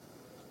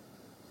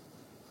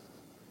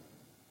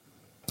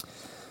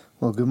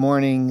Well, good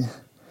morning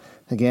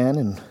again,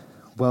 and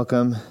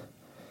welcome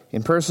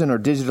in person or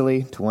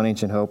digitally to One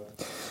Ancient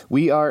Hope.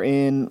 We are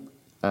in,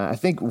 I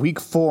think, week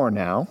 4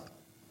 now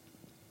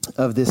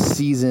of this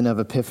season of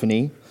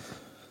Epiphany.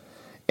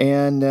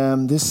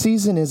 And this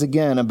season is,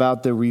 again,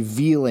 about the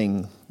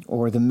revealing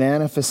or the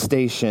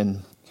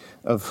manifestation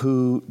of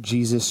who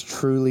Jesus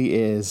truly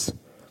is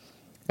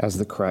as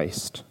the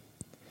Christ.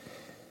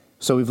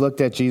 So we've looked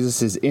at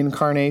Jesus'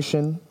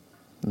 incarnation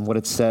and what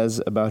it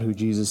says about who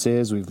Jesus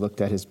is. We've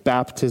looked at his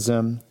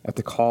baptism, at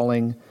the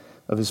calling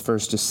of his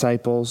first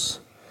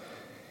disciples.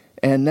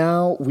 And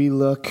now we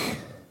look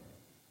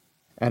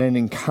at an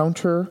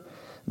encounter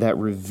that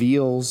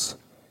reveals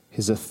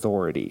his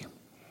authority.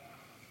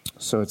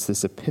 So it's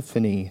this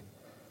epiphany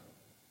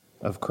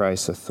of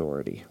Christ's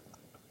authority.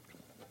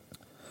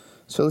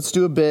 So let's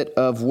do a bit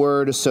of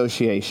word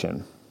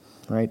association,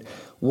 right?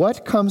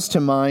 What comes to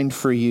mind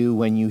for you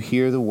when you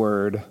hear the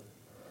word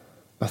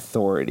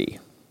authority?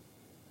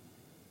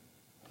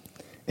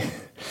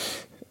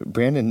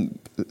 Brandon,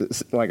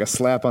 like a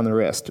slap on the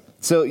wrist.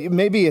 So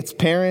maybe it's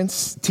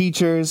parents,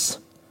 teachers,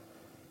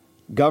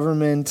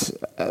 government,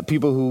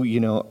 people who,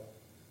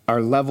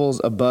 are levels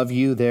above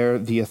you. They're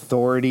the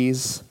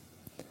authorities.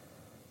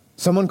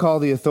 Someone call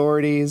the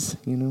authorities,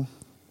 I'm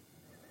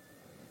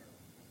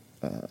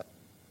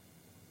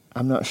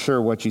not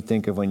sure what you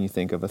think of when you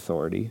think of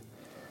authority.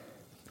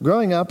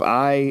 Growing up,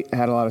 I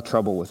had a lot of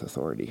trouble with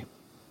authority.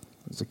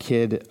 I was a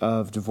kid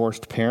of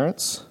divorced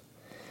parents,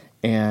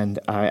 and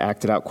I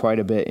acted out quite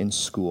a bit in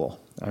school.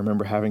 I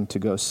remember having to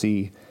go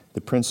see the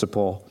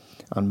principal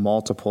on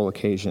multiple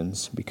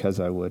occasions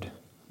because I would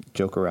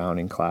joke around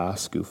in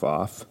class, goof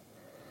off.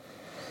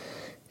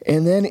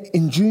 And then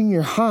in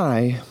junior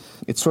high,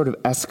 it sort of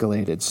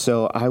escalated.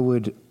 So I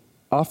would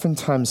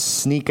oftentimes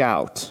sneak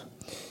out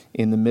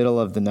in the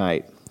middle of the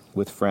night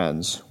with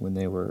friends when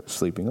they were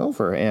sleeping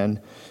over. And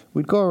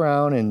we'd go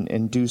around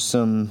and do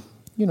some,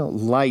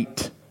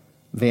 light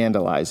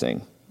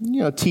vandalizing.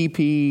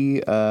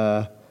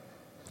 TP,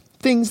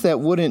 things that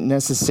wouldn't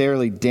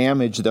necessarily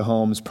damage the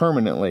homes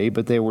permanently,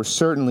 but they were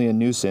certainly a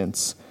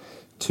nuisance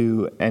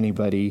to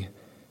anybody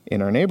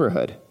in our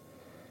neighborhood.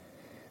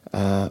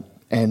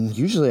 And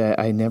usually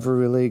I never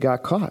really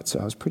got caught, so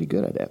I was pretty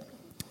good at it.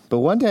 But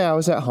one day I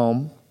was at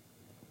home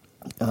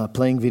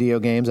playing video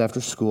games after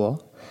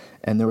school,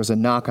 and there was a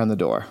knock on the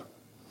door,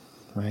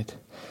 right?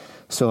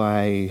 So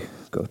I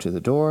go to the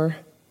door,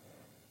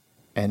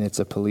 and it's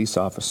a police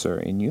officer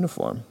in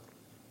uniform.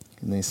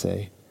 And they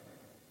say,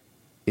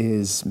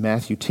 "Is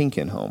Matthew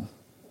Tinkin home?"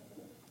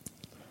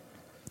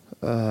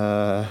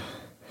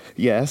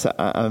 Yes,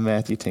 I'm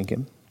Matthew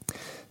Tinkin.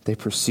 They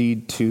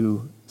proceed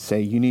to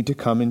say, "You need to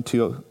come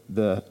into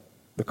the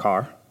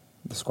car,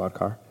 the squad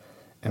car,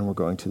 and we're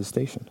going to the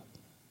station."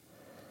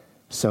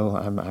 So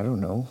I'm, I don't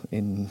know,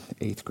 in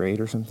 8th grade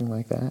or something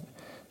like that,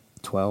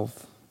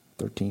 12,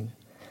 13.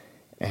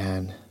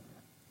 And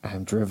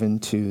I'm driven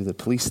to the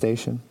police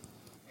station,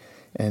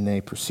 and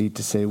they proceed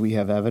to say, "We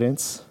have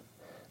evidence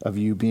of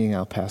you being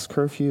out past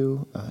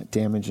curfew,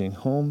 damaging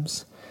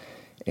homes,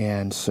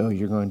 and so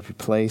you're going to be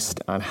placed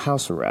on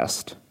house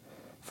arrest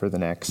for the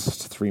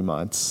next 3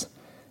 months.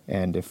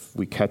 And if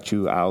we catch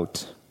you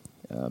out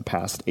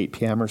past 8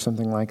 p.m. or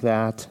something like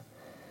that,"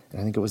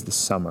 and I think it was the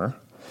summer,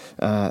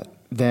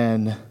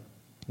 then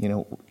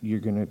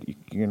you're gonna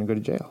go to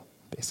jail,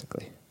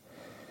 basically.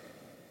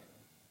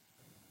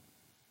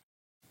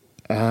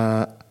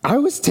 I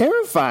was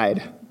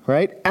terrified,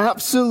 right?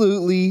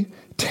 Absolutely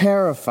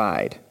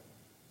terrified.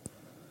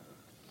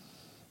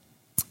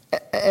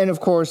 And of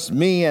course,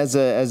 me as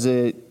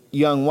a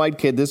young white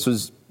kid, this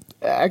was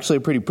actually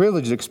a pretty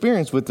privileged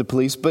experience with the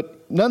police,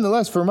 but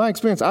nonetheless, for my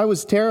experience, I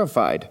was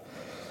terrified.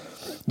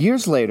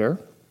 Years later,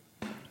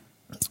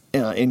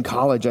 in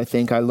college, I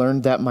think, I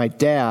learned that my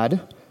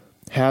dad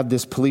had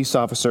this police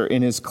officer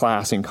in his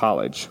class in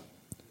college.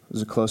 He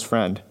was a close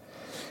friend.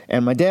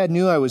 And my dad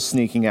knew I was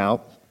sneaking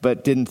out,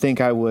 but didn't think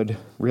I would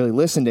really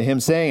listen to him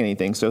saying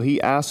anything. So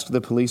he asked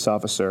the police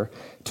officer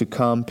to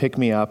come pick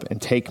me up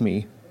and take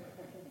me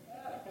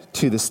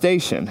to the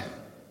station.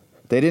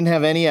 They didn't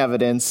have any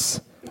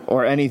evidence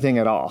or anything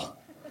at all.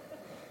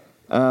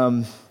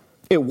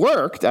 It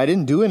worked. I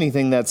didn't do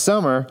anything that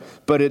summer,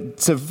 but it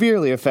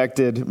severely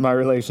affected my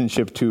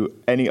relationship to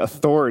any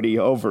authority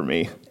over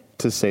me,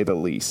 to say the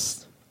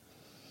least.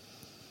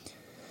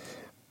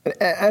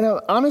 And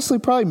honestly,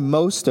 probably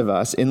most of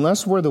us,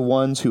 unless we're the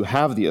ones who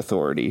have the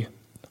authority,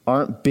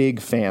 aren't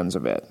big fans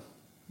of it.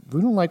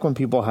 We don't like when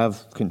people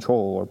have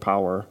control or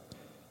power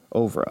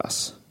over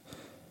us.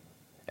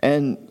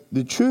 And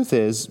the truth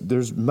is,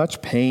 there's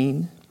much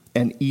pain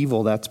and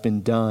evil that's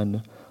been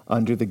done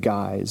under the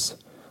guise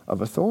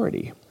of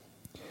authority.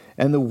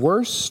 And the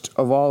worst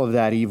of all of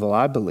that evil,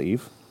 I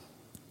believe,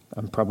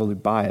 I'm probably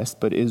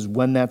biased, but is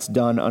when that's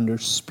done under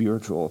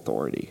spiritual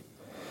authority.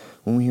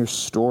 When we hear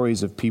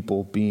stories of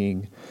people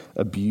being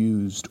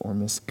abused or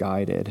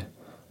misguided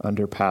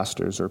under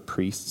pastors or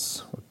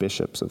priests or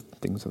bishops of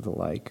things of the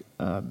like,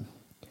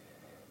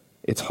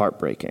 it's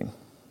heartbreaking.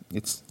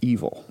 It's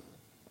evil.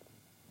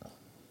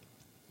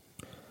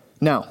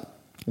 Now,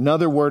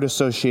 Another word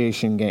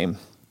association game.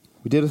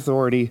 We did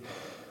authority.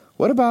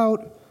 What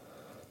about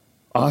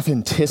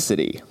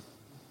authenticity?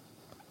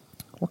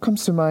 What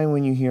comes to mind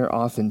when you hear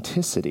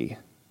authenticity?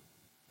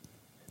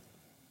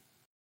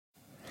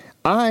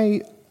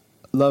 I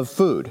love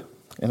food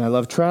and I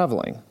love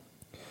traveling.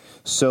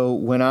 So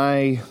when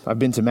I've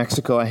been to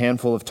Mexico a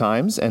handful of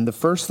times, and the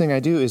first thing I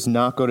do is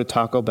not go to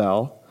Taco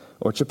Bell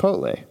or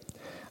Chipotle.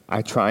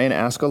 I try and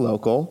ask a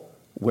local,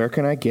 where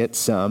can I get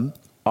some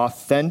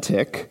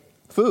authentic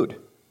food?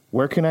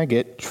 Where can I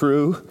get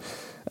true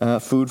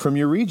food from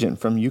your region,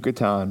 from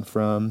Yucatan,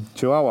 from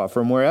Chihuahua,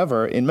 from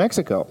wherever in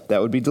Mexico?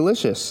 That would be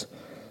delicious.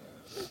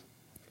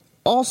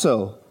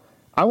 Also,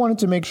 I wanted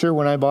to make sure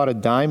when I bought a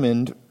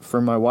diamond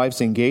for my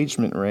wife's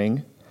engagement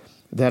ring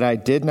that I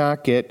did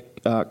not get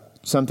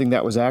something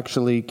that was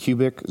actually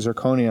cubic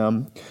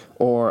zirconium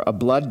or a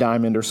blood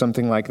diamond or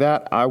something like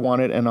that. I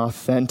wanted an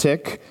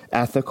authentic,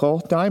 ethical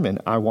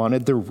diamond. I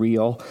wanted the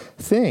real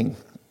thing.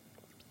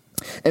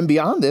 And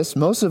beyond this,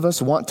 most of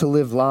us want to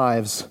live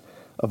lives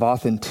of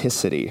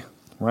authenticity,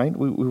 right?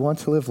 We want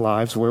to live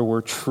lives where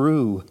we're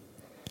true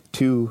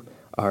to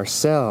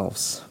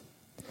ourselves.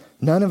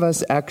 None of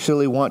us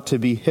actually want to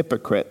be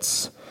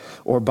hypocrites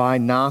or buy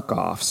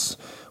knockoffs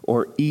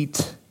or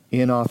eat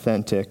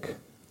inauthentic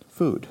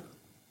food.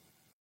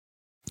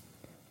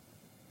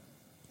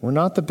 We're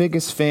not the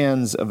biggest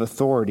fans of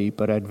authority,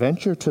 but I'd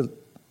venture to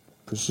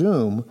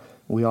presume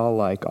we all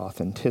like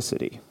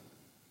authenticity.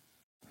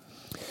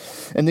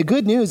 And the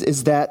good news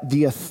is that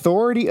the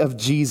authority of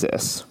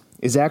Jesus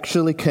is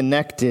actually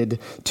connected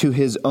to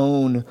his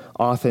own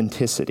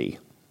authenticity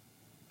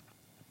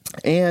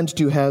and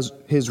to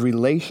his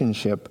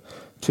relationship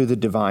to the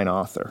divine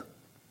author.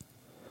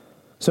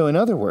 So in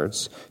other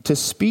words, to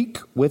speak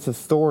with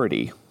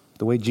authority,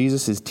 the way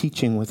Jesus is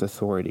teaching with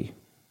authority,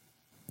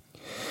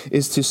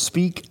 is to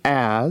speak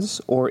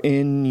as or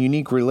in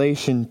unique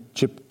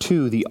relationship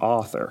to the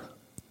author.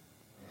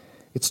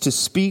 It's to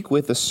speak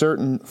with a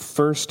certain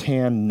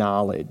first-hand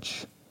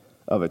knowledge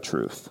of a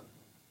truth,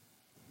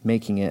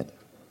 making it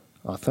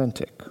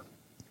authentic.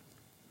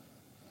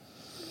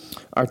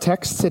 Our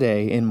text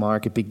today in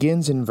Mark, it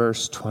begins in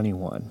verse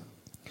 21.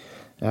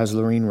 As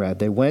Lorene read,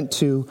 they went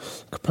to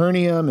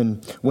Capernaum,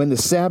 and when the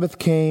Sabbath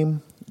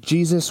came,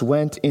 Jesus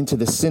went into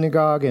the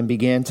synagogue and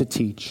began to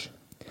teach.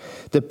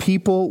 The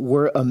people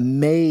were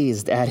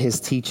amazed at his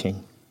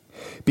teaching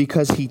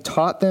because he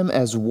taught them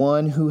as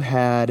one who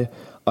had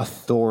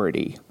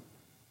authority,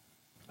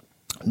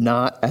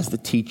 not as the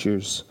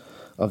teachers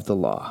of the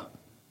law.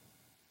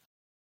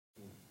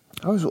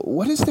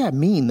 What does that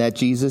mean that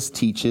Jesus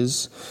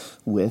teaches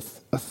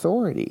with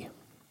authority?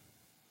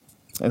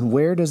 And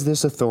where does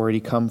this authority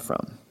come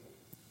from?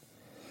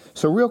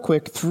 So real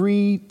quick,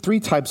 three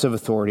types of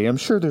authority. I'm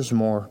sure there's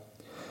more,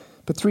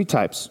 but three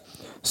types.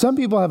 Some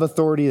people have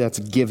authority that's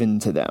given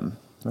to them,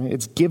 right?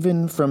 It's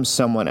given from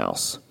someone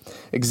else.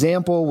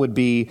 Example would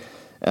be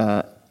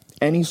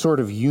any sort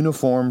of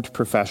uniformed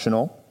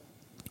professional,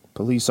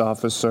 police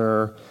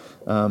officer,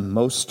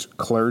 most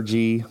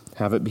clergy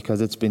have it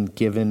because it's been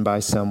given by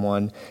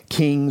someone.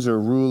 Kings or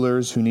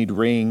rulers who need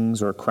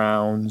rings or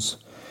crowns.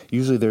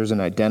 Usually there's an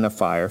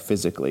identifier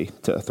physically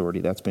to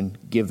authority that's been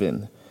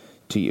given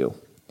to you.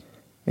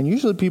 And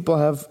usually people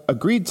have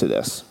agreed to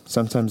this.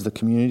 Sometimes the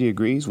community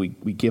agrees. We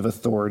give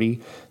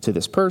authority to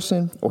this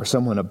person, or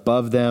someone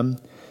above them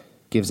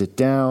gives it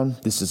down.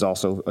 This is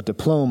also a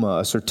diploma,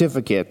 a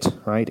certificate,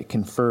 right? It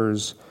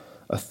confers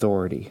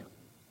authority.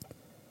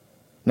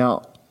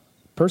 Now,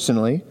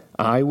 personally,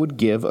 I would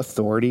give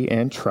authority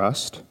and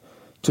trust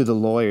to the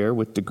lawyer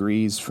with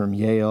degrees from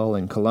Yale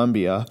and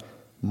Columbia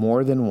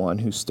more than one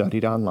who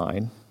studied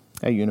online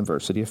at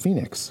University of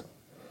Phoenix.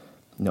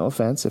 No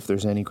offense if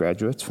there's any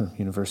graduates from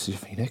University of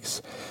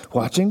Phoenix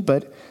watching,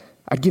 but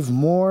I'd give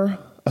more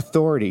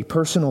authority,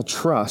 personal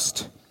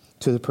trust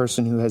to the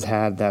person who has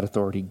had that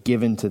authority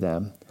given to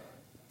them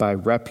by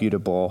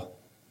reputable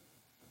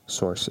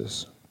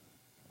sources.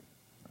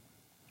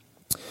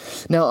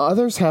 Now,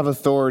 others have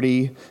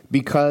authority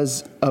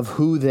because of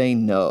who they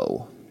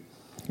know.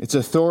 It's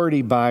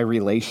authority by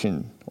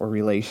relation or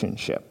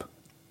relationship.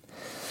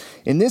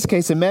 In this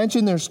case,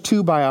 imagine there's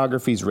two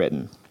biographies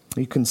written.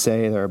 You can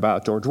say they're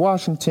about George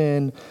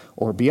Washington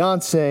or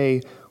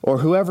Beyonce or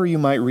whoever you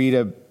might read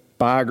a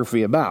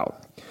biography about.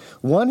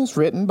 One is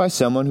written by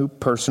someone who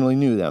personally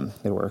knew them.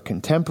 They were a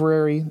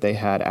contemporary. They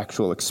had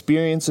actual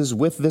experiences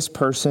with this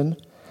person.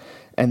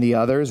 And the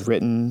other is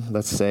written,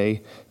 let's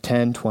say,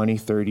 10, 20,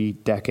 30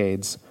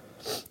 decades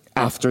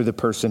after the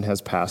person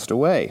has passed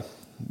away.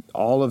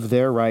 All of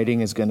their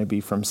writing is going to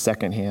be from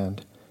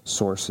secondhand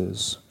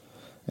sources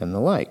and the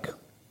like.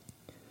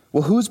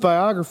 Well, whose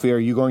biography are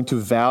you going to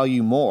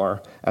value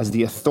more as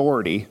the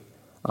authority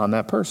on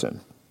that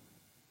person?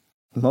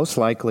 Most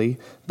likely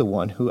the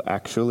one who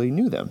actually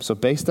knew them. So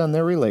based on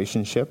their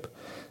relationship,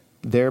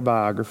 their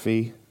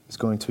biography is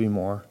going to be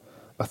more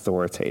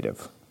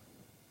authoritative.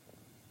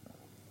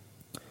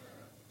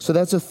 So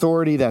that's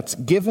authority that's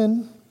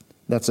given,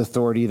 that's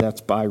authority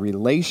that's by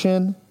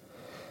relation,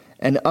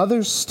 and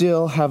others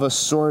still have a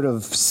sort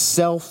of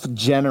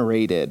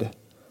self-generated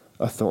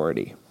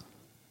authority.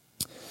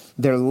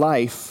 Their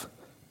life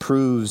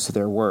proves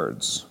their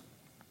words.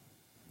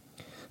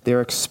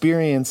 Their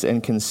experience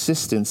and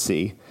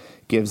consistency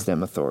gives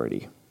them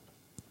authority.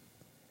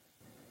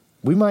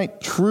 We might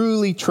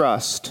truly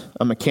trust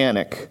a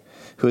mechanic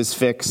who has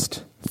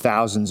fixed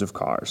thousands of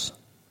cars.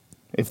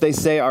 If they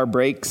say our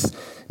brakes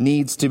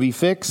needs to be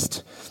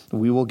fixed,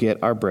 we will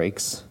get our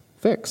brakes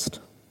fixed.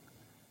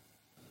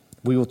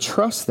 We will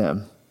trust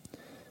them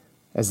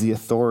as the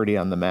authority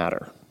on the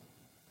matter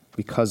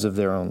because of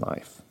their own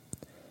life.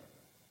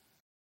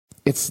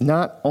 It's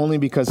not only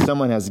because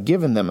someone has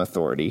given them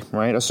authority,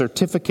 right? A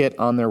certificate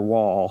on their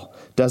wall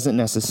doesn't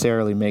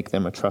necessarily make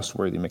them a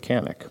trustworthy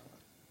mechanic.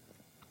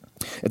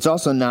 It's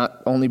also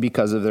not only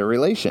because of their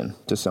relation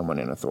to someone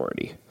in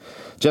authority.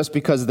 Just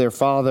because their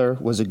father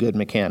was a good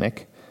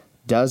mechanic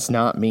does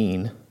not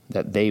mean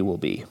that they will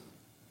be.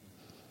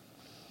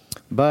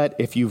 But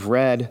if you've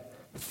read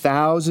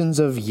thousands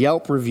of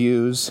Yelp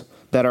reviews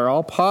that are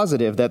all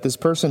positive that this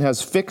person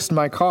has fixed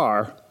my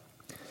car,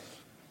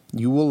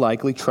 you will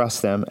likely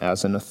trust them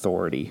as an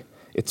authority.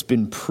 It's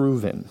been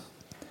proven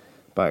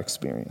by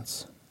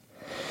experience.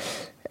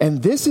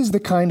 And this is the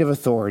kind of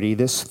authority,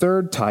 this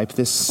third type,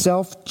 this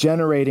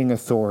self-generating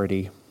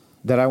authority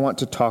that I want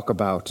to talk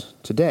about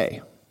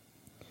today.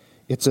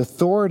 It's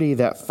authority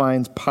that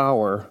finds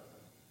power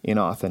in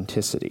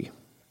authenticity.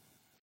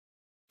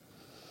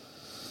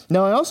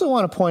 Now, I also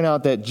want to point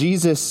out that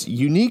Jesus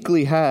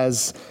uniquely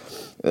has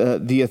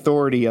the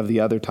authority of the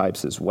other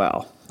types as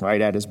well,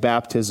 right? At his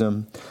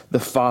baptism, the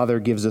Father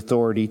gives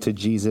authority to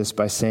Jesus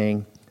by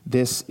saying,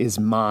 "This is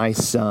my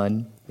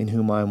Son, in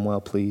whom I am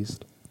well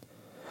pleased."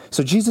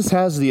 So Jesus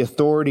has the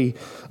authority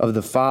of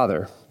the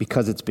Father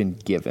because it's been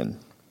given,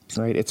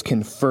 right? It's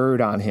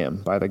conferred on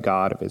him by the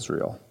God of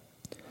Israel.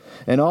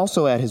 And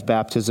also at his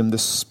baptism, the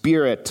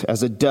Spirit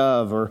as a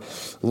dove or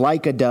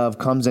like a dove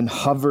comes and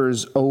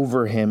hovers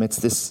over him. It's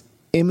this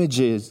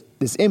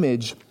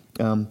image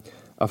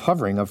of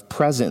hovering, of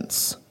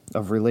presence,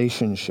 of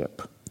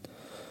relationship.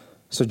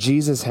 So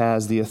Jesus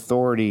has the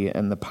authority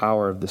and the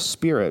power of the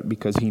Spirit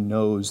because he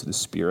knows the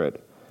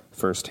Spirit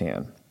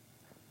firsthand.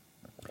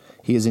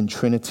 He is in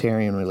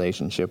Trinitarian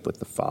relationship with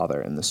the Father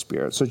and the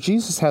Spirit. So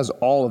Jesus has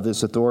all of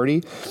this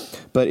authority,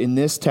 but in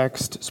this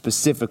text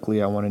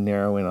specifically, I want to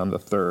narrow in on the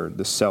third,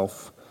 the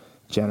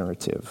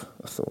self-generative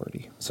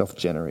authority,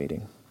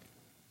 self-generating.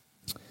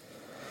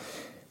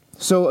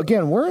 So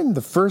again, we're in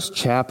the first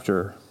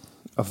chapter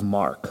of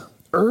Mark.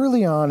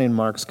 Early on in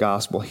Mark's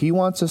gospel, he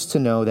wants us to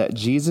know that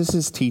Jesus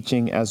is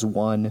teaching as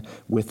one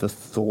with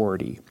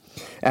authority,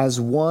 as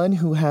one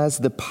who has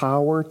the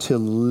power to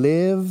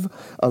live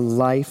a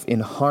life in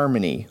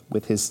harmony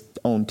with his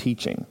own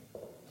teaching.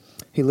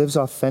 He lives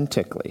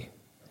authentically.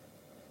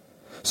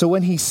 So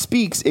when he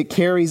speaks, it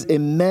carries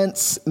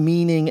immense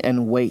meaning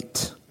and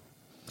weight.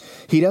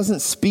 He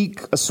doesn't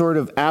speak a sort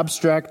of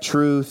abstract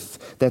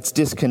truth that's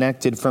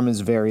disconnected from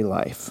his very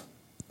life.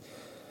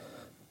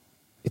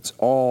 It's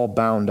all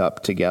bound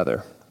up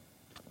together.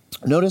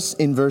 Notice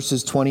in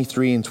verses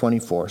 23 and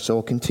 24, so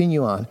we'll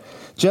continue on.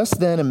 Just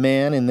then a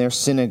man in their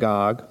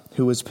synagogue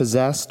who was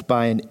possessed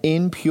by an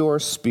impure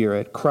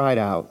spirit cried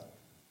out,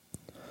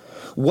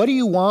 "What do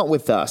you want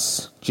with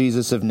us,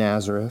 Jesus of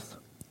Nazareth?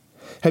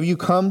 Have you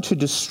come to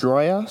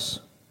destroy us?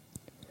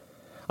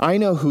 I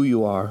know who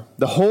you are,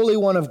 the Holy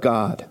One of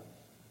God."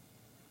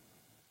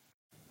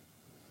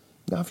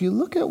 Now, if you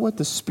look at what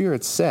the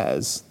Spirit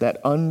says,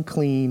 that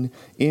unclean,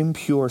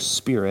 impure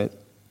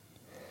spirit,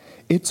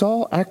 it's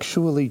all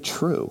actually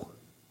true.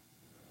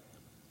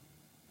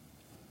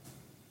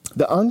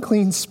 The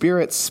unclean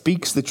spirit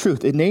speaks the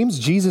truth. It names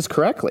Jesus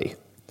correctly.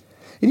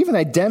 It even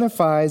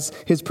identifies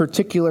his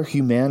particular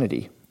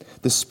humanity.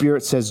 The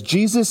Spirit says,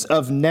 "Jesus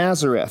of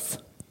Nazareth."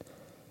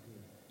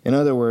 In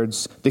other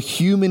words, the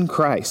human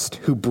Christ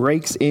who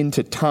breaks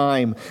into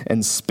time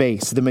and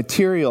space, the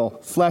material,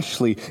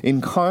 fleshly,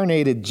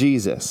 incarnated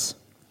Jesus.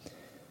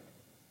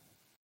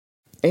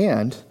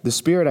 And the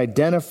Spirit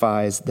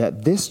identifies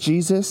that this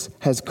Jesus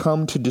has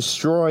come to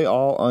destroy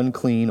all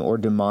unclean or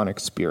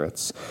demonic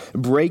spirits,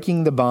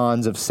 breaking the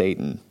bonds of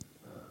Satan.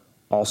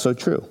 Also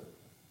true.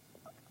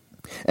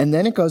 And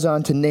then it goes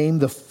on to name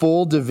the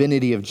full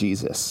divinity of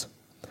Jesus.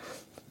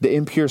 The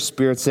impure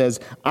spirit says,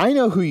 "I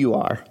know who you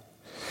are.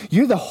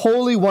 You're the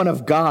Holy One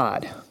of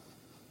God,"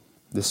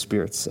 the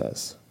Spirit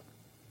says.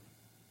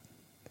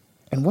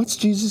 And what's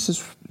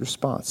Jesus'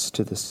 response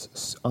to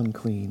this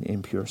unclean,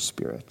 impure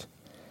spirit?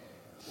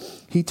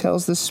 He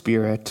tells the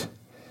spirit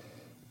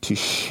to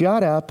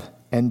shut up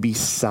and be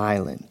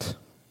silent.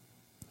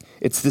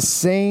 It's the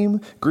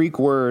same Greek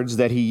words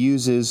that he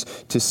uses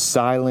to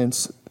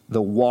silence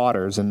the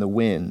waters and the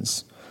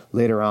winds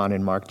later on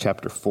in Mark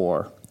chapter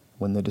 4,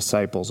 when the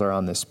disciples are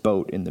on this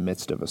boat in the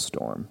midst of a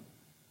storm.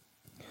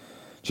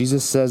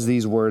 Jesus says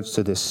these words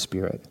to this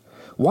spirit.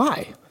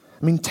 Why?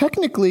 I mean,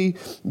 technically,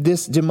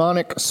 this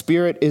demonic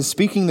spirit is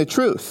speaking the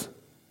truth.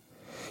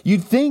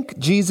 You'd think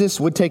Jesus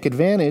would take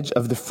advantage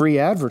of the free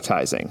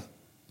advertising.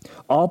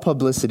 all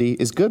publicity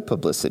is good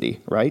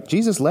publicity, right?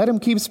 Jesus, let him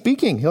keep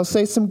speaking. He'll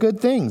say some good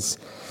things.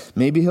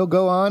 Maybe he'll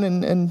go on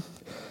and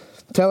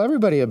tell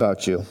everybody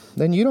about you.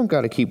 Then you don't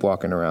got to keep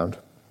walking around.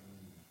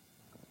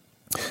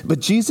 But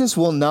Jesus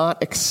will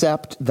not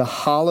accept the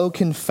hollow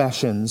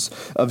confessions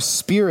of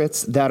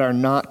spirits that are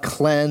not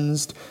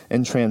cleansed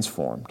and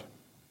transformed.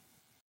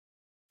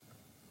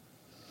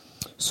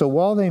 So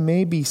while they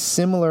may be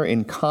similar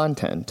in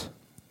content,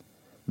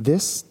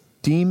 this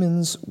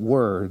demon's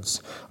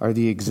words are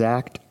the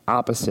exact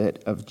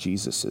opposite of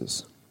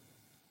Jesus's.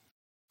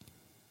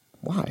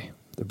 Why?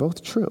 They're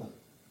both true.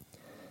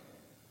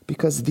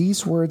 Because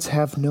these words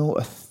have no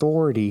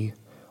authority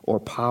or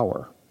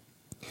power.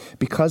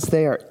 Because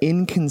they are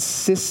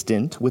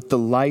inconsistent with the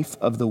life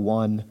of the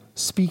one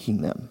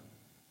speaking them.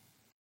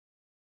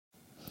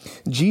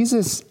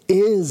 Jesus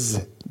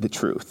is the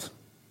truth.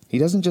 He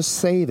doesn't just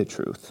say the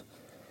truth.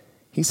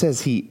 He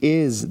says he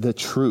is the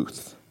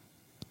truth.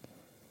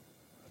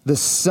 The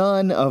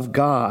Son of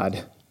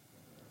God.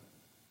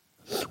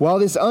 While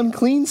this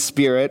unclean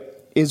spirit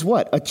is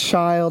what? A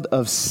child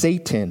of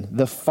Satan,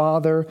 the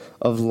father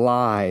of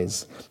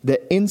lies,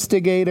 the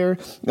instigator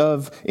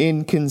of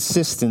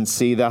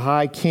inconsistency, the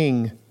high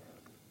king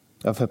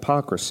of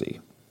hypocrisy.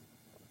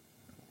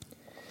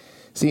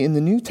 See, in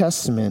the New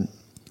Testament,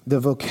 the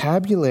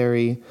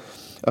vocabulary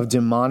of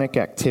demonic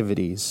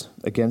activities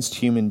against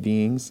human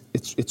beings,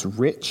 it's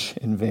rich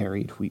and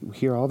varied. We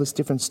hear all this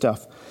different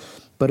stuff,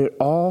 but it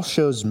all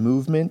shows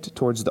movement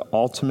towards the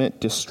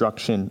ultimate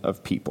destruction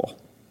of people.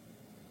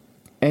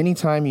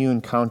 Anytime you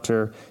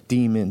encounter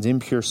demons,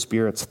 impure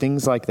spirits,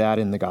 things like that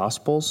in the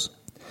Gospels,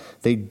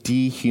 they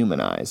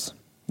dehumanize.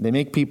 They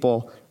make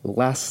people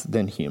less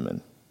than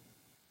human.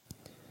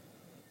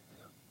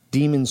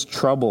 Demons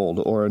troubled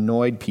or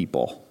annoyed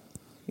people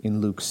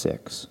in Luke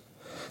 6.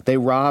 They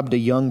robbed a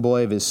young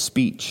boy of his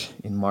speech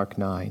in Mark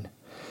 9.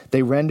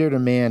 They rendered a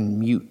man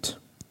mute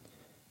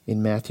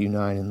in Matthew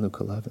 9 and Luke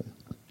 11.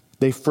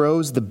 They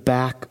froze the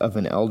back of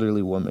an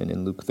elderly woman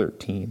in Luke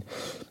 13.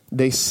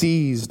 They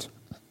seized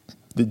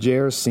the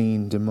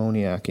Gerasene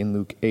demoniac in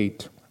Luke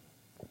 8,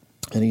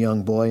 and a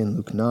young boy in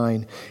Luke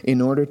 9,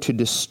 in order to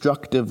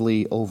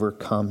destructively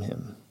overcome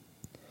him.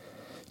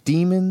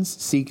 Demons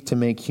seek to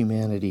make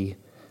humanity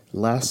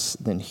less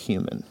than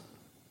human.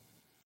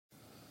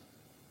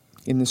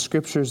 In the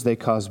scriptures, they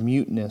cause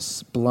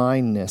muteness,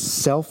 blindness,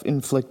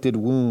 self-inflicted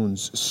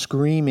wounds,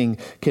 screaming,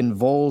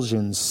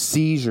 convulsions,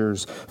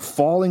 seizures,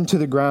 falling to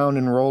the ground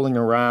and rolling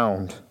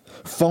around,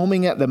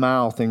 foaming at the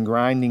mouth and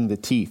grinding the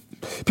teeth.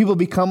 People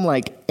become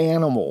like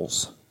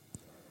animals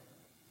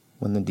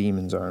when the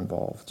demons are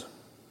involved.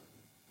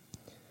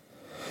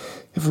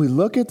 If we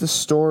look at the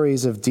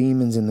stories of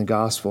demons in the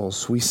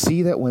Gospels, we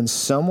see that when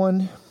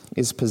someone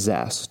is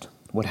possessed,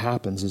 what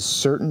happens is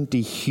certain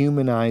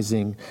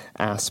dehumanizing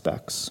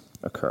aspects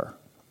occur.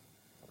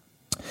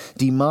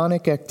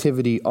 Demonic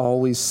activity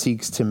always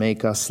seeks to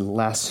make us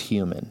less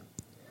human.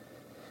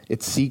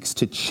 It seeks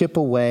to chip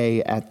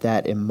away at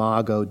that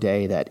imago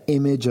Dei, that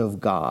image of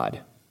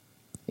God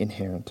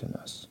inherent in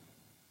us.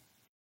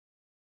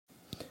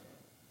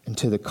 And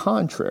to the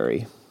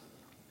contrary,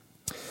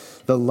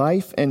 the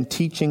life and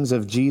teachings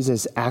of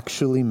Jesus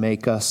actually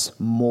make us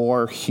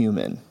more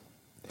human.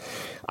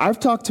 I've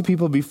talked to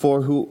people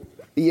before who,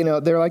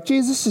 they're like,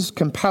 Jesus is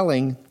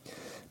compelling,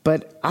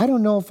 but I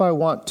don't know if I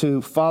want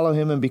to follow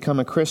him and become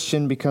a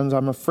Christian because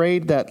I'm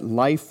afraid that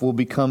life will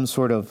become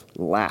sort of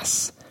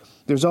less.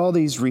 There's all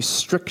these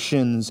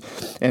restrictions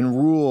and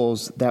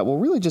rules that will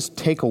really just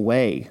take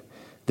away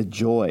the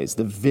joys,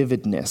 the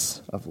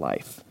vividness of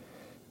life.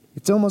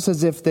 It's almost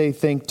as if they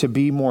think to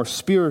be more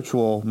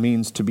spiritual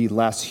means to be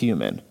less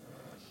human,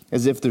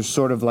 as if there's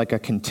sort of like a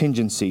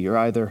contingency. You're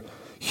either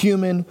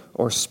human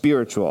or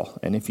spiritual,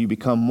 and if you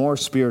become more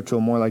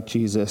spiritual, more like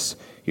Jesus,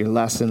 you're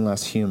less and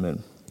less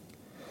human.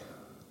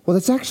 Well,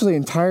 that's actually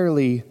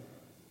entirely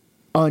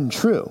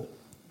untrue.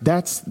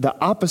 That's the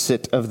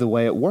opposite of the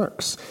way it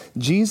works.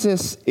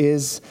 Jesus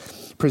is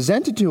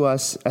presented to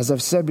us, as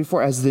I've said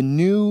before, as the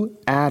new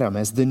Adam,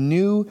 as the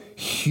new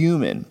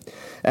human,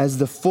 as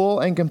the full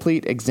and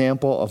complete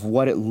example of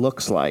what it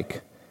looks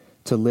like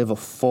to live a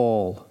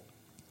full,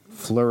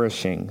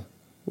 flourishing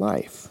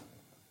life.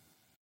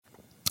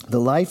 The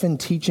life and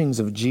teachings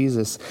of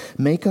Jesus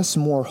make us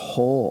more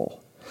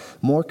whole,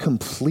 more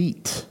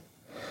complete,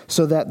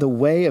 so that the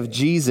way of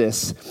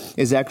Jesus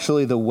is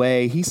actually the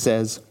way, he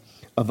says,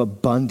 of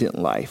abundant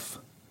life,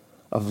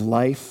 of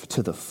life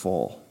to the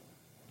full.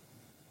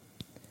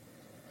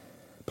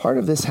 Part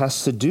of this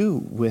has to do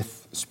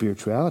with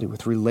spirituality,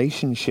 with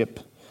relationship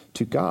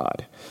to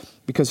God,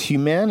 because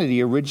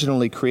humanity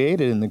originally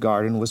created in the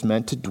garden was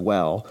meant to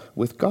dwell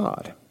with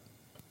God.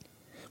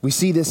 We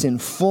see this in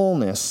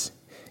fullness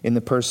in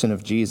the person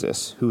of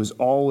Jesus, who is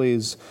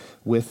always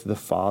with the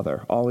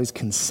Father, always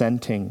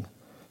consenting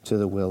to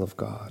the will of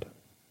God.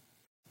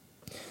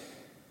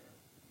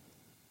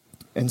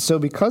 And so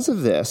because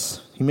of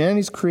this,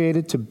 humanity is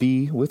created to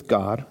be with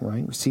God,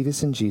 right? We see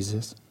this in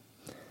Jesus.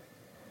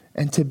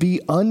 And to be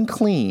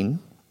unclean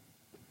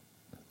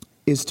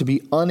is to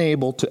be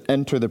unable to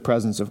enter the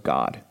presence of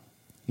God.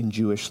 in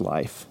Jewish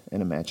life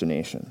and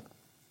imagination.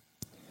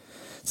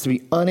 It's to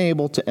be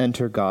unable to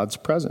enter God's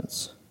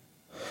presence.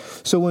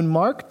 So when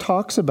Mark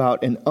talks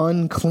about an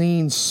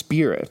unclean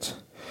spirit,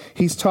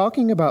 he's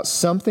talking about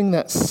something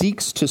that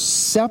seeks to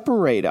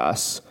separate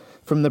us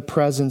from the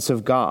presence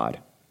of God,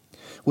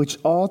 which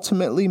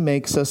ultimately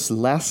makes us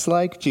less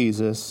like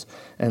Jesus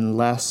and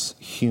less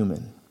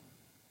human.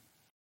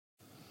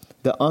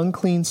 The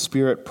unclean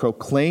spirit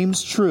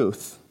proclaims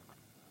truth,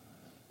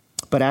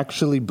 but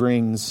actually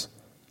brings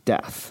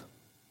death.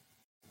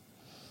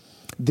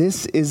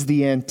 This is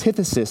the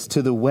antithesis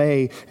to the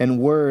way and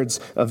words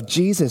of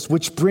Jesus,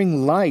 which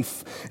bring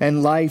life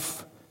and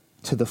life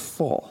to the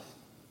full.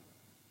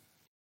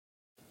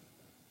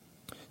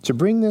 To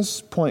bring this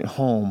point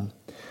home,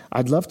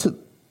 I'd love to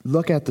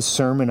look at the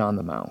Sermon on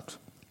the Mount,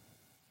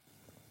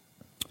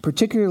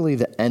 particularly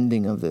the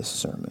ending of this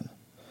sermon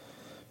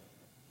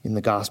in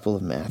the Gospel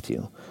of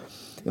Matthew.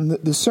 And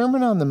the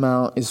Sermon on the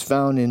Mount is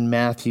found in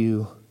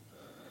Matthew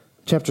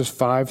chapters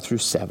 5 through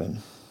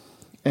 7.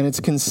 And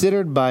it's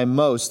considered by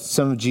most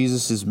some of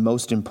Jesus'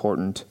 most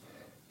important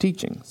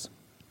teachings.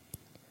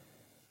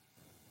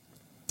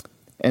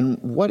 And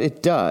what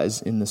it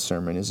does in the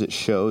sermon is it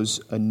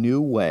shows a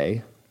new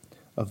way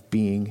of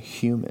being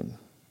human.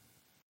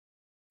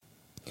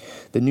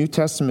 The New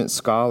Testament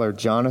scholar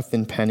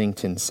Jonathan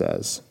Pennington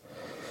says,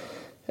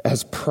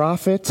 as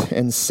prophet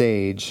and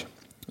sage,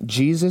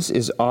 Jesus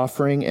is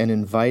offering and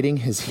inviting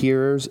his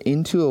hearers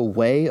into a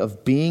way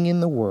of being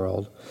in the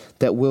world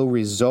that will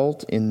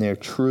result in their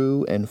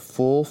true and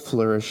full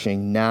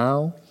flourishing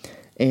now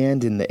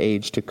and in the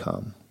age to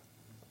come.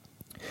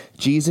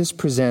 Jesus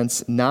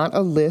presents not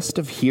a list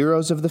of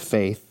heroes of the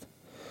faith,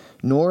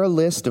 nor a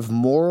list of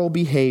moral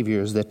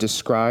behaviors that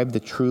describe the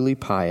truly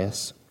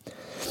pious,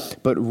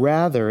 but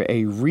rather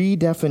a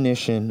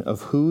redefinition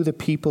of who the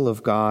people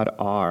of God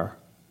are.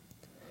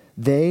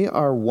 They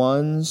are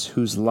ones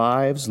whose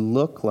lives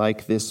look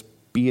like this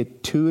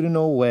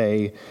beatitudinal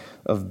way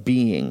of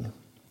being,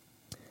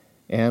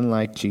 and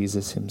like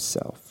Jesus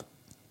himself.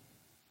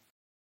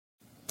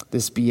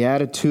 This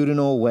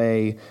beatitudinal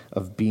way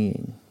of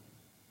being.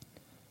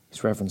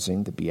 He's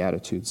referencing the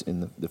Beatitudes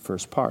in the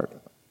first part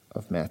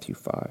of Matthew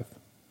 5.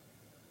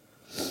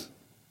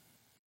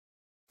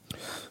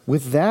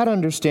 With that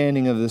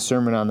understanding of the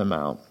Sermon on the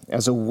Mount,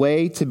 as a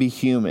way to be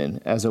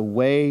human, as a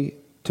way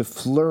to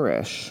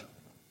flourish,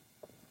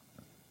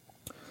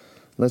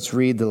 let's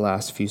read the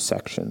last few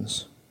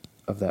sections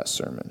of that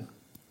sermon.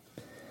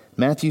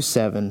 Matthew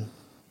 7,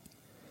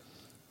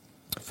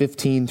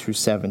 15 through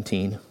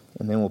 17,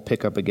 and then we'll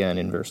pick up again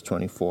in verse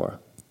 24.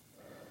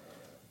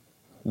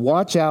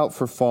 Watch out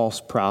for false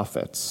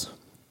prophets.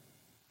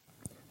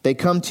 They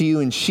come to you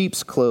in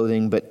sheep's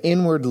clothing, but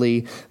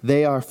inwardly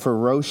they are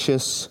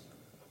ferocious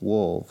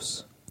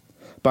wolves.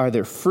 By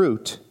their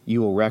fruit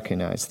you will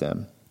recognize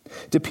them.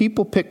 Do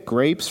people pick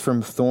grapes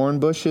from thorn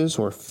bushes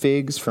or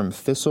figs from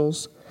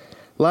thistles?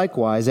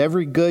 Likewise,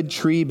 every good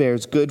tree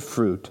bears good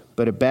fruit,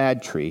 but a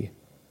bad tree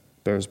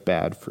bears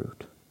bad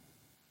fruit.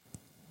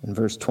 In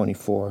verse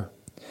 24,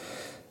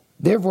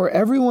 therefore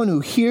everyone who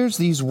hears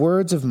these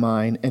words of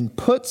mine and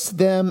puts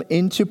them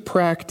into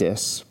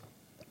practice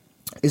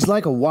is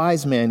like a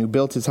wise man who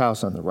built his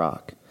house on the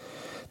rock.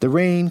 The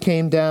rain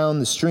came down,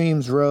 the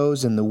streams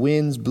rose, and the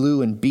winds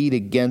blew and beat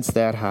against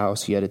that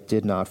house, yet it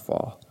did not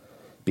fall,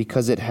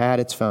 because it had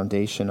its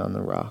foundation on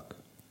the rock.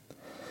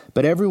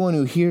 But everyone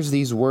who hears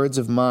these words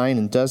of mine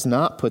and does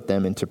not put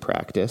them into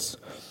practice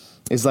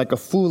is like a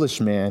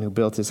foolish man who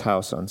built his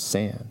house on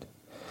sand.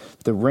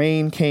 The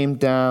rain came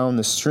down,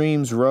 the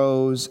streams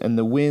rose, and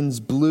the winds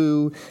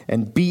blew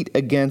and beat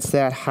against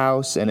that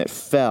house, and it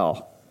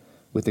fell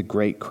with a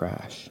great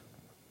crash.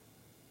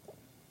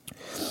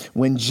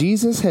 When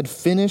Jesus had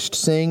finished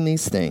saying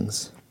these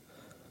things,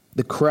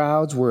 the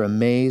crowds were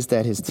amazed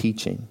at his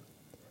teaching,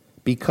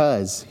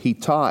 because he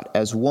taught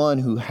as one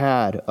who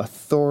had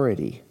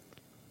authority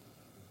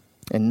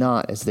and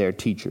not as their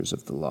teachers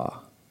of the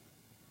law.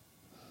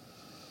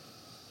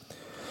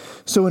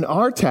 So in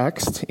our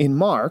text, in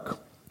Mark,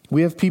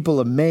 we have people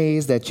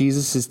amazed at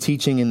Jesus'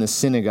 teaching in the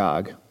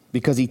synagogue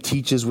because he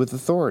teaches with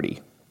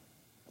authority.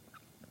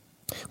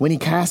 When he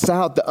casts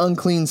out the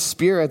unclean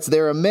spirits,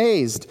 they're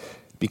amazed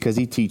because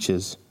he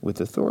teaches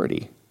with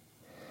authority.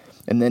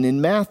 And then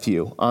in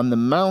Matthew, on the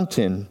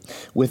mountain,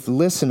 with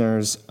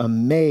listeners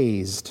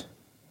amazed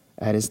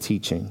at his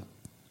teaching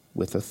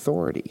with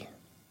authority.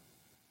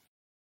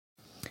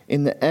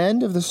 In the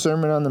end of the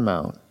Sermon on the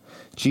Mount,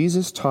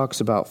 Jesus talks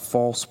about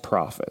false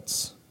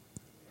prophets.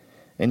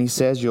 And he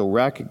says you'll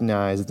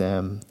recognize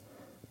them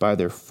by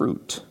their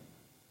fruit.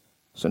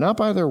 So not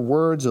by their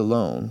words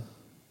alone,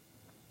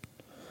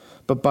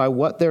 but by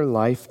what their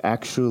life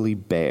actually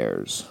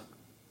bears.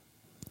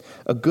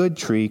 A good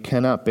tree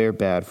cannot bear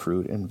bad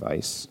fruit, and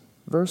vice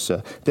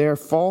versa. They are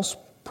false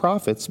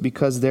prophets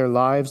because their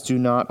lives do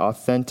not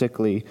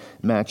authentically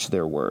match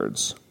their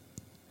words.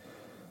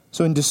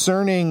 So in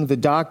discerning the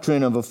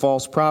doctrine of a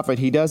false prophet,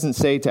 he doesn't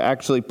say to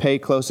actually pay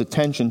close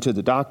attention to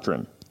the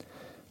doctrine.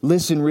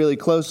 Listen really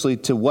closely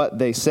to what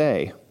they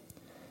say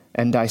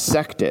and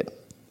dissect it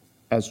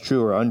as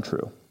true or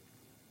untrue.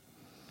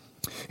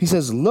 He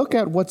says, look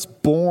at what's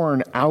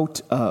born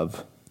out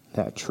of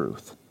that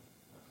truth,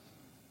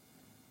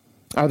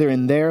 either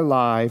in their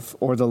life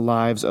or the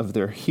lives of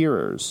their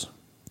hearers.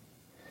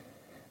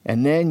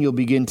 And then you'll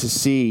begin to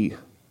see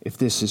if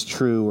this is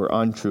true or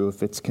untrue,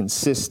 if it's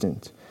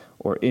consistent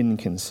or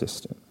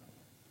inconsistent,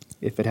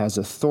 if it has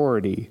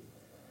authority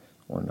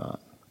or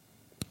not.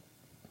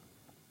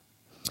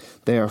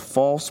 They are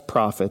false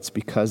prophets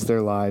because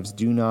their lives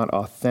do not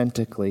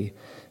authentically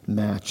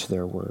match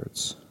their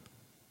words.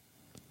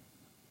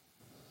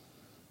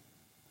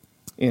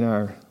 In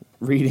our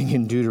reading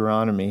in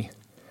Deuteronomy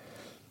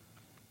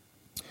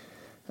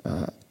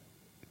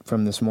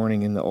from this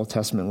morning in the Old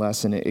Testament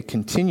lesson, it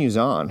continues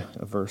on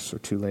a verse or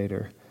two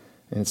later,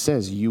 and it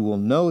says, you will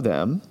know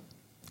them,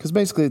 because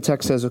basically the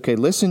text says, okay,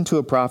 listen to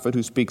a prophet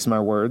who speaks my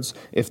words.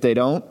 If they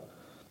don't,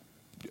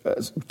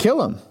 kill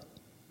them.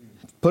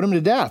 Put them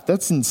to death.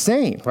 That's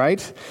insane,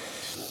 right?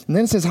 And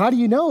then it says, how do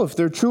you know if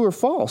they're true or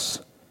false?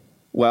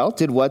 Well,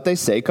 did what they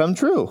say come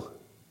true?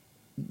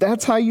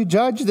 That's how you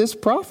judge this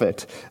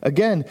prophet.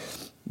 Again,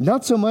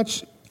 not so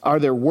much are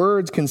their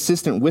words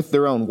consistent with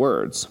their own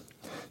words,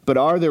 but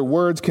are their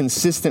words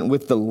consistent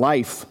with the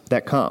life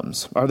that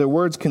comes? Are their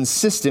words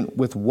consistent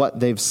with what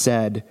they've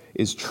said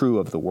is true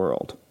of the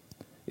world,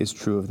 is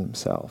true of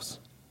themselves?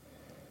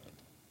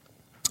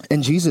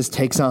 And Jesus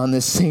takes on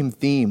this same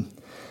theme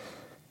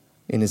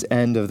in his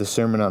end of the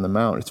Sermon on the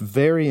Mount. It's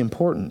very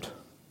important.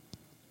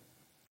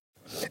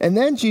 And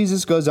then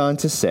Jesus goes on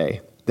to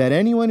say that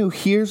anyone who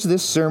hears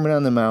this Sermon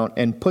on the Mount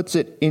and puts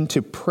it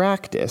into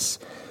practice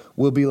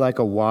will be like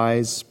a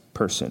wise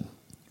person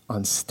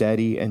on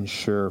steady and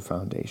sure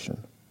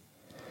foundation.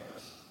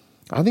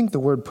 I think the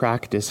word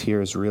practice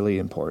here is really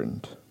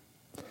important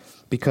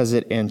because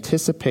it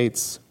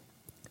anticipates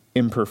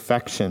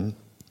imperfection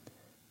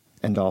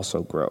and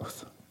also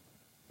growth.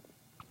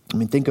 I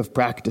mean, think of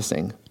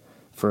practicing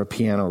for a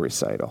piano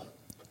recital.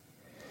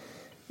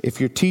 If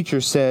your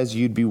teacher says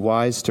you'd be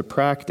wise to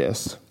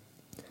practice,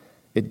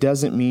 it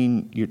doesn't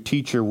mean your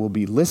teacher will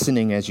be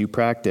listening as you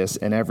practice,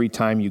 and every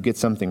time you get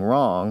something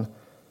wrong,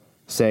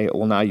 say,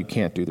 well, now you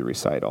can't do the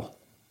recital.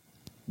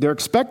 They're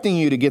expecting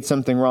you to get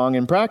something wrong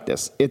in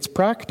practice. It's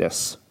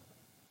practice.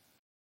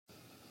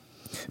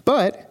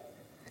 But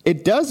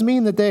it does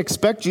mean that they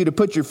expect you to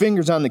put your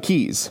fingers on the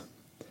keys.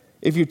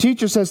 If your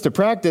teacher says to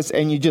practice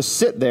and you just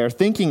sit there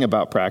thinking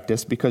about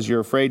practice because you're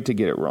afraid to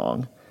get it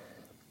wrong,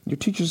 your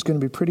teacher's going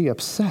to be pretty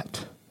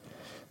upset.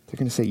 They're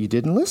going to say, you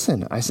didn't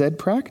listen. I said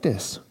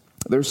practice.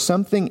 There's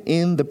something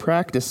in the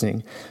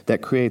practicing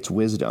that creates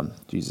wisdom,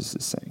 Jesus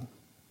is saying.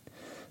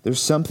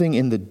 There's something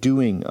in the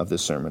doing of the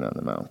Sermon on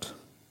the Mount.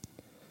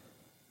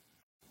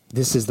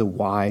 This is the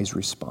wise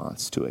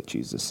response to it,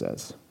 Jesus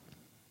says.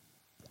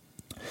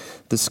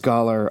 The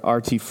scholar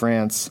R.T.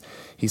 France,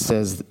 he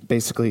says,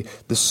 basically,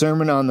 the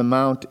Sermon on the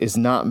Mount is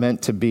not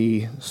meant to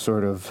be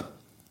sort of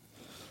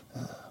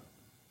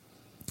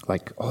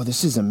like, oh,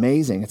 this is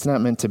amazing. It's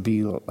not meant to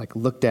be like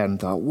looked at and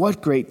thought,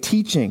 what great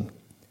teaching.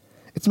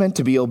 It's meant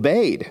to be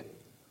obeyed.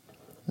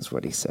 That's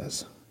what he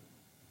says.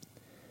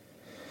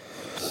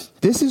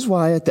 This is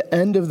why at the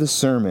end of the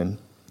sermon,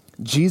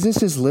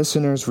 Jesus'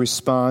 listeners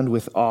respond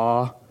with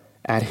awe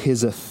at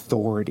his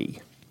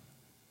authority,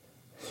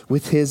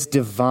 with his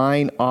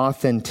divine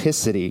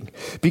authenticity,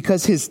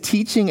 because his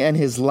teaching and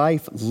his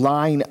life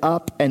line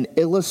up and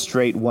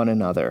illustrate one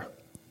another.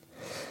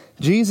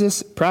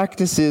 Jesus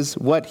practices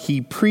what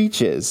he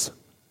preaches,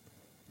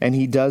 and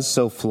he does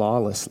so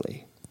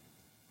flawlessly.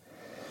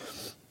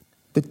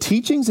 The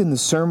teachings in the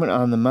Sermon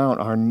on the Mount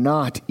are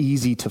not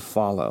easy to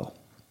follow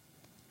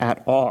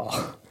at all,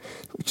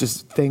 which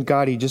is, thank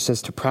God, he just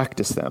says to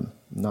practice them,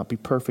 not be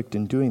perfect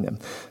in doing them.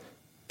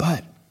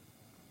 But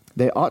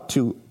they ought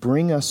to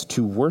bring us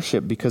to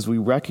worship because we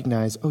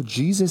recognize, oh,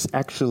 Jesus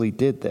actually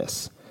did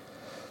this.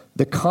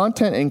 The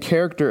content and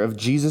character of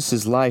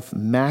Jesus' life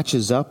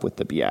matches up with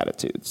the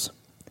Beatitudes.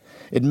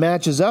 It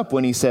matches up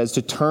when he says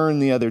to turn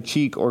the other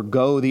cheek or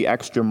go the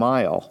extra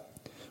mile.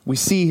 We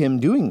see him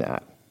doing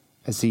that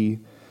as he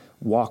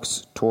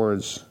walks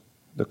towards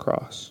the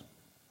cross.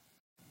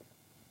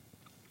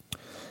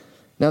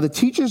 Now, the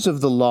teachers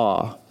of the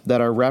law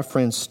that are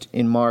referenced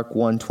in Mark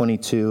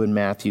 1:22 and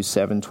Matthew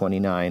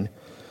 7:29,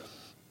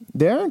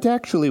 they aren't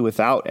actually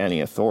without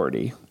any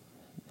authority.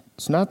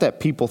 It's not that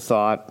people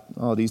thought,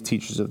 oh, these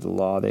teachers of the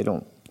law,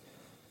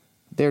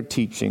 their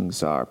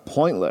teachings are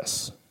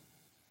pointless.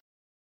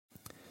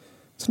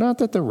 It's not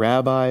that the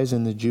rabbis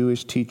and the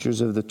Jewish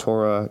teachers of the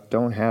Torah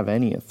don't have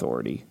any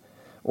authority,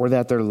 or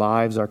that their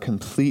lives are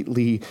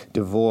completely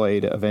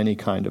devoid of any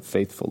kind of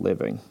faithful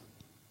living.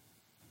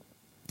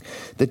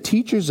 The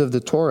teachers of the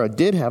Torah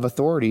did have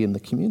authority in the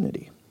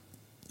community,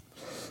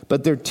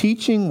 but their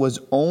teaching was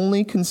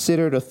only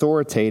considered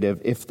authoritative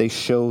if they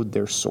showed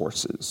their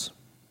sources.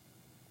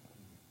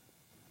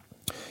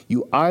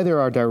 You either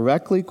are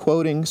directly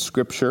quoting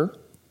Scripture,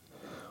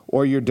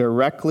 or you're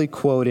directly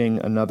quoting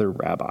another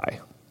rabbi,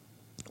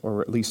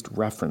 or at least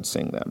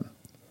referencing them.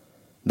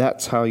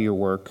 That's how your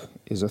work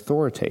is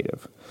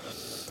authoritative.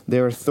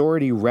 Their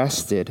authority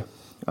rested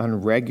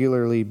on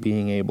regularly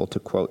being able to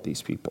quote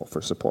these people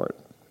for support.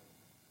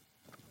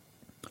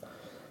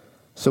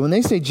 So when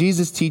they say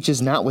Jesus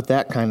teaches not with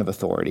that kind of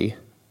authority,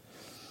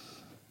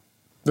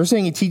 they're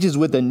saying he teaches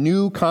with a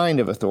new kind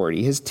of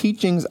authority. His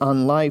teachings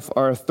on life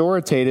are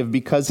authoritative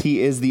because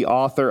he is the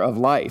author of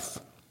life.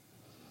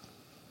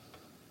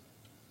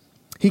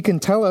 He can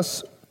tell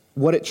us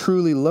what it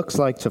truly looks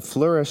like to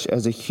flourish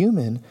as a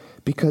human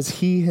because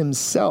he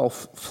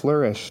himself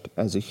flourished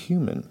as a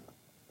human.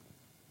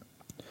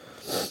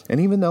 And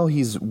even though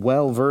he's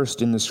well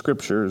versed in the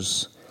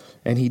scriptures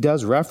and he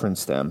does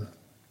reference them,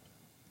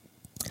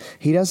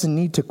 he doesn't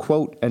need to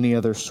quote any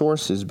other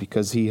sources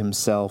because he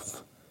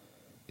himself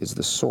is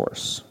the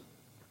source.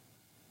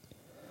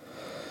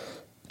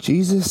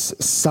 Jesus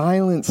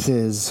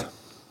silences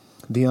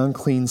the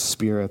unclean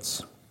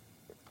spirits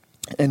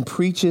and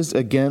preaches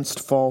against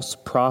false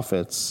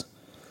prophets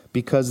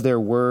because their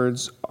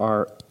words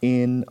are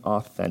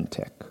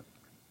inauthentic.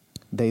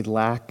 They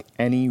lack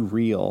any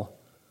real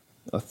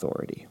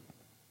authority.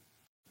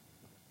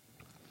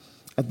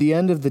 At the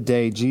end of the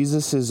day,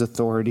 Jesus'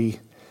 authority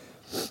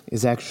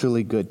is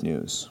actually good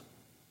news.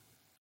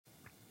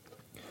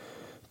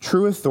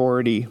 True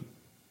authority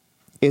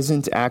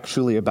isn't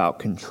actually about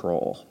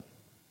control.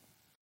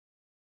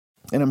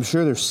 And I'm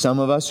sure there's some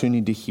of us who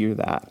need to hear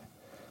that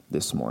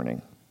this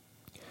morning.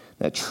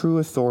 That true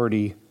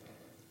authority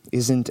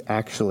isn't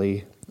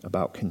actually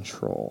about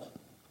control.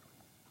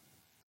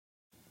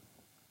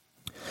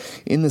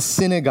 In the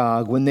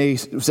synagogue, when they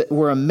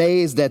were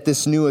amazed at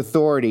this new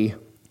authority,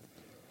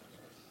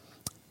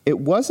 it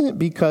wasn't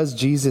because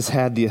Jesus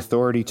had the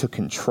authority to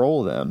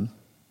control them.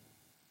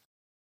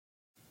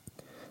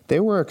 They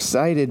were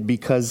excited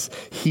because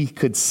he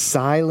could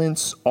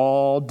silence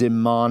all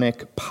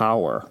demonic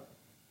power.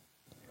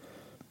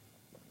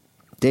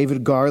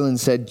 David Garland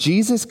said,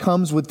 Jesus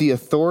comes with the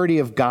authority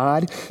of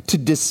God to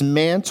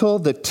dismantle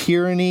the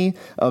tyranny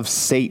of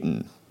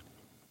Satan.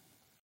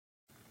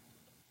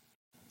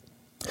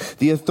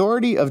 The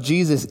authority of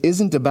Jesus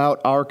isn't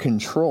about our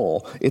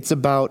control, it's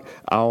about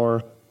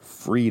our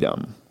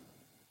freedom.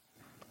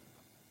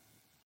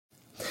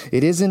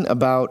 It isn't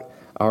about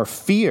our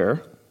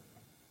fear,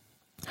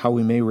 how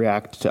we may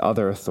react to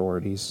other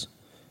authorities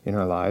in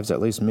our lives, at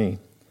least me,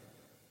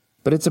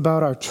 but it's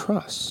about our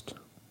trust.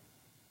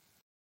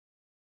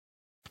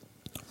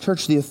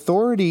 Church, the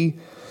authority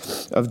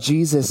of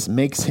Jesus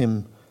makes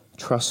him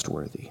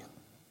trustworthy.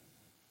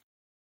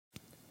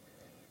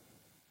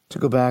 To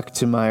go back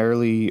to my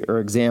earlier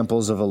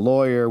examples of a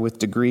lawyer with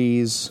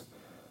degrees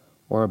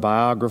or a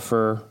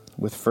biographer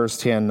with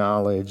firsthand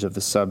knowledge of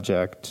the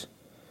subject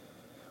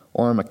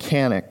or a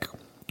mechanic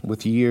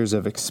with years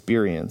of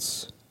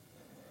experience,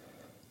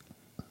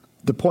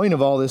 the point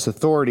of all this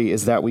authority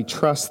is that we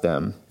trust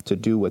them to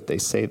do what they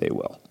say they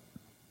will.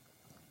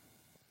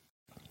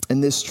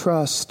 And this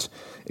trust,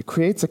 it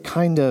creates a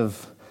kind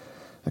of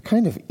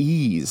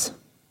ease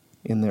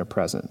in their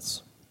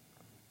presence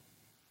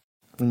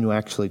when you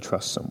actually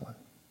trust someone.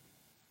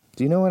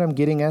 Do you know what I'm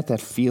getting at? That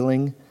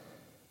feeling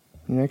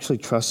when you actually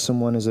trust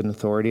someone as an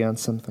authority on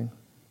something?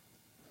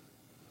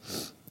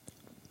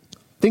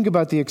 Think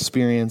about the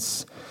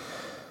experience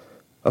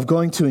of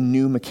going to a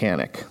new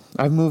mechanic.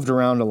 I've moved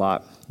around a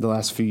lot the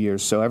last few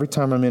years, so every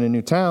time I'm in a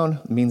new town,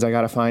 it means I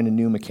got to find a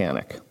new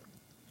mechanic.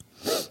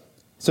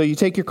 So you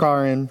take your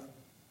car in,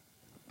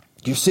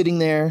 you're sitting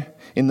there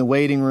in the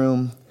waiting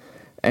room,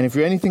 and if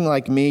you're anything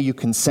like me, you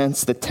can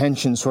sense the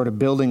tension sort of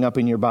building up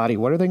in your body.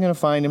 What are they going to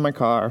find in my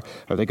car?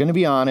 Are they going to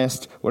be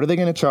honest? What are they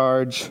going to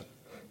charge?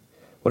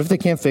 What if they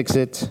can't fix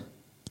it?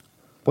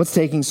 What's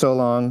taking so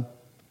long?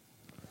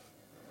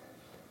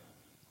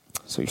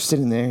 So you're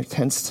sitting there,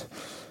 tensed.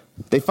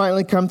 They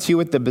finally come to you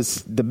with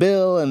the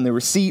bill and the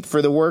receipt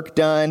for the work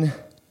done,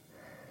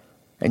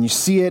 and you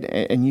see it,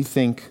 and you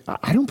think,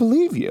 I don't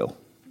believe you.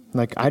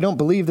 Like, I don't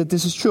believe that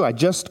this is true. I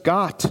just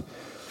got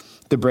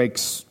the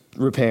brakes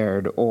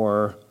repaired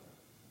or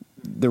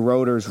the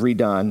rotors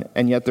redone,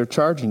 and yet they're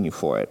charging you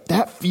for it.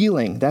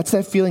 That's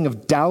that feeling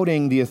of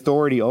doubting the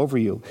authority over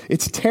you.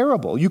 It's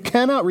terrible. You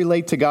cannot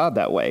relate to God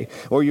that way,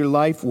 or your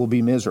life will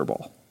be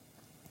miserable.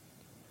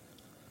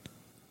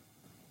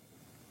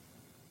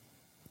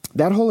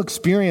 That whole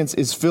experience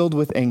is filled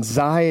with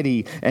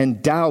anxiety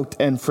and doubt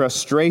and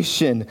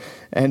frustration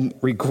and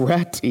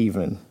regret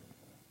even.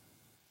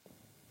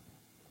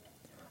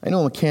 I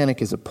know a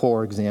mechanic is a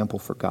poor example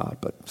for God,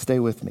 but stay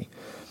with me.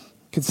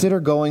 Consider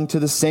going to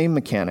the same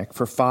mechanic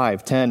for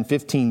 5, 10,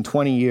 15,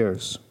 20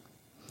 years.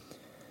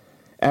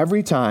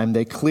 Every time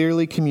they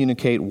clearly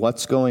communicate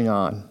what's going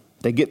on.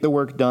 They get the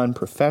work done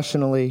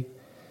professionally,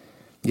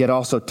 yet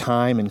also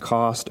time and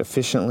cost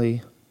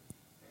efficiently.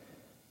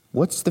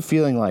 What's the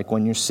feeling like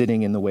when you're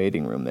sitting in the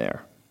waiting room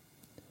there?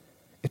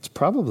 It's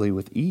probably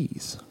with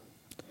ease.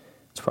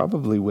 It's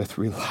probably with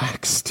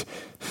relaxed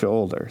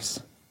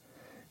shoulders.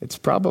 It's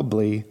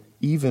probably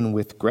even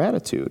with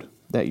gratitude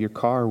that your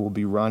car will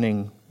be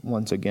running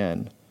once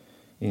again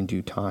in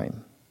due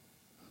time.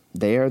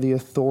 They are the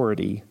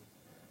authority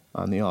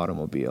on the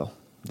automobile.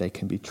 They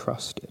can be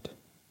trusted.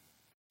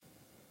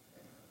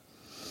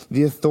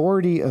 The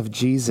authority of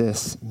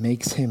Jesus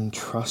makes him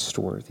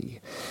trustworthy.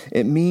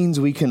 It means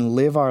we can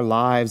live our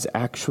lives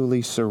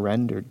actually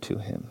surrendered to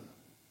him.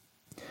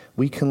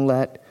 We can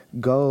let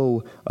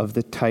go of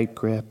the tight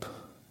grip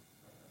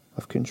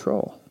of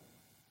control.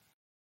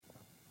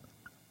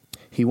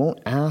 He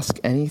won't ask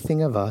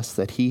anything of us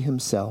that he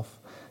himself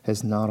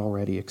has not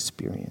already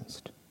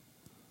experienced.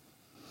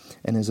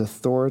 And his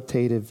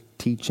authoritative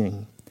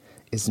teaching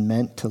is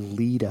meant to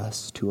lead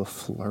us to a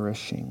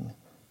flourishing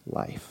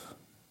life.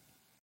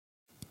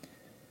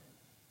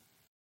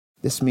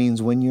 This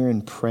means when you're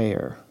in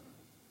prayer,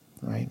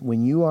 right?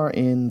 When you are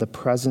in the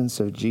presence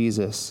of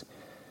Jesus,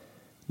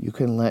 you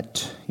can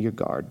let your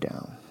guard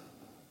down.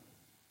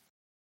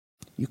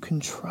 You can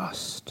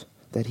trust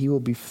that he will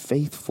be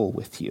faithful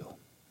with you.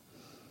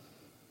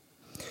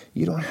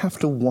 You don't have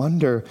to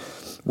wonder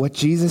what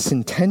Jesus'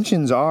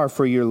 intentions are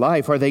for your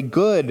life. Are they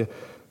good?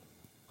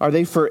 Are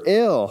they for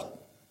ill?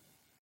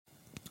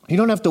 You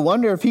don't have to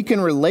wonder if he can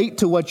relate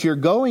to what you're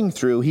going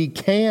through. He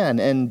can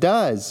and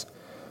does.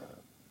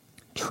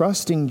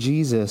 Trusting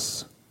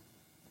Jesus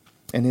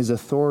and his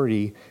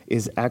authority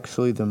is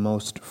actually the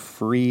most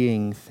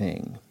freeing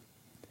thing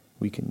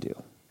we can do.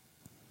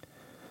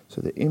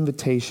 So the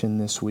invitation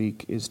this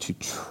week is to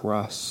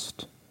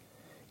trust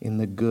in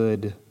the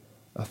good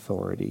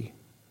authority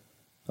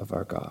of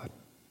our God.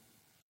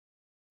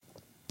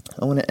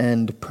 I want to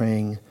end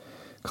praying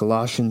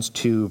Colossians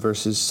 2,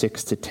 verses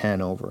 6 to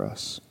 10 over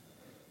us.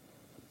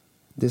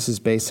 This is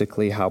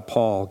basically how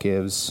Paul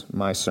gives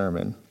my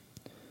sermon,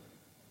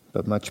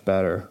 but much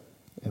better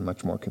and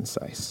much more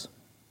concise.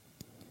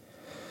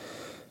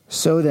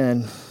 So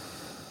then,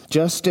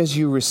 just as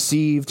you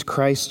received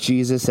Christ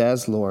Jesus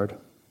as Lord,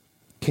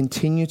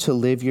 continue to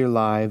live your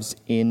lives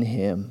in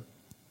him,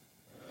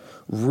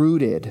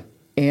 rooted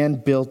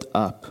and built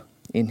up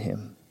in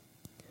him,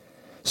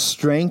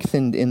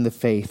 strengthened in the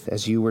faith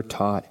as you were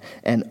taught,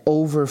 and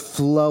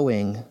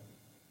overflowing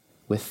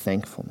with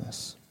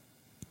thankfulness.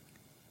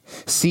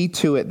 See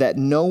to it that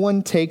no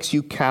one takes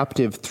you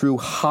captive through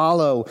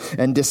hollow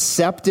and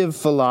deceptive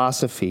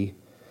philosophy,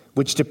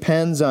 which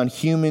depends on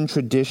human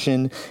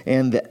tradition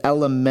and the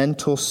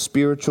elemental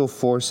spiritual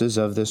forces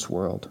of this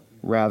world,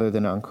 rather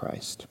than on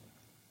Christ.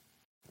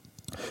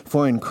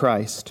 For in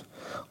Christ,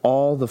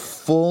 all the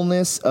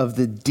fullness of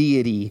the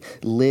deity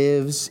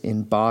lives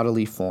in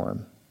bodily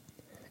form,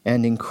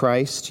 and in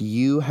Christ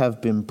you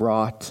have been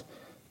brought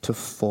to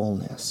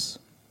fullness.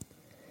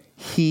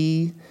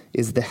 He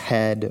is the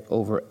head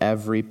over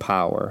every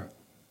power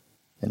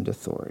and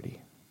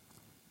authority.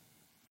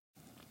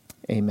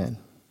 Amen.